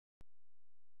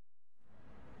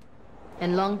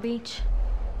In Long Beach,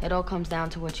 it all comes down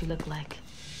to what you look like.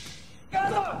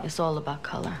 It's all about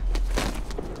color.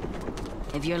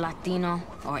 If you're Latino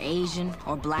or Asian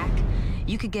or black,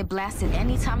 you could get blasted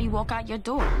anytime you walk out your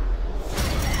door.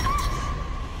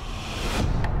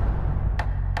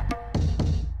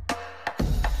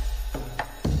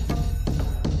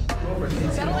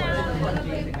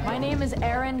 My name is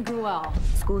Erin Gruwell.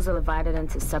 Schools are divided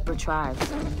into separate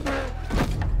tribes.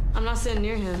 I'm not sitting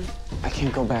near him. I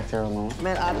can't go back there alone.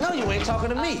 Man, I know you ain't talking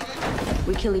to me.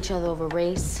 We kill each other over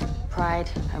race, pride,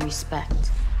 and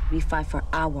respect. We fight for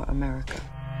our America.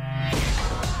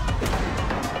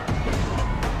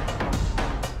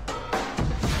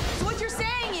 So what you're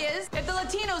saying is, if the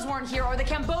Latinos weren't here, or the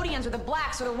Cambodians, or the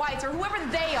blacks, or the whites, or whoever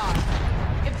they are,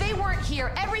 if they weren't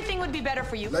here, everything would be better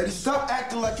for you. Lady, stop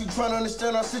acting like you're trying to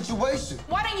understand our situation.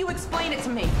 Why don't you explain it to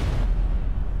me?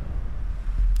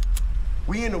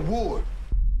 We in a war.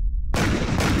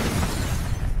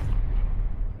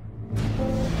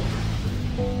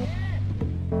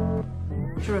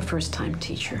 You're a first-time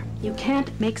teacher. You can't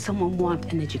make someone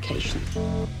want an education.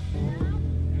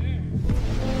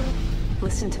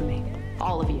 Listen to me,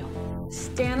 all of you.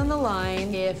 Stand on the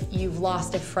line if you've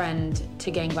lost a friend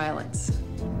to gang violence.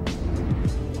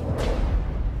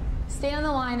 Stand on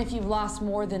the line if you've lost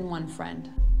more than one friend.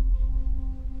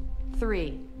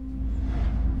 3,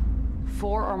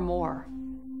 4 or more.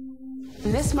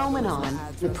 From this moment on,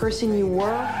 the person you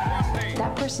were,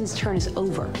 that person's turn is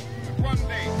over.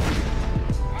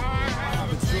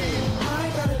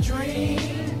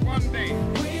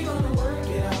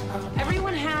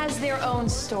 Everyone has their own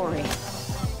story.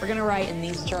 We're gonna write in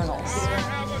these journals.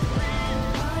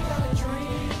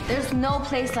 There's no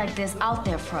place like this out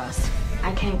there for us.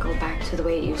 I can't go back to the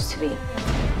way it used to be.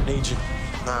 Need you.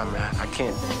 Nah, man, I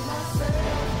can't.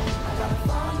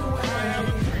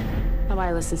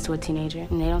 Nobody listens to a teenager,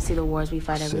 and they don't see the wars we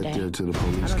fight every day. There to the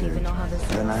police. I don't even know how this.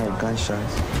 Then I heard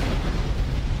gunshots.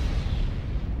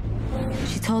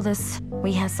 She told us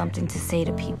we had something to say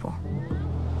to people.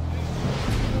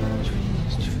 My dream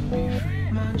is to be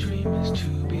free. My dream is to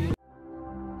be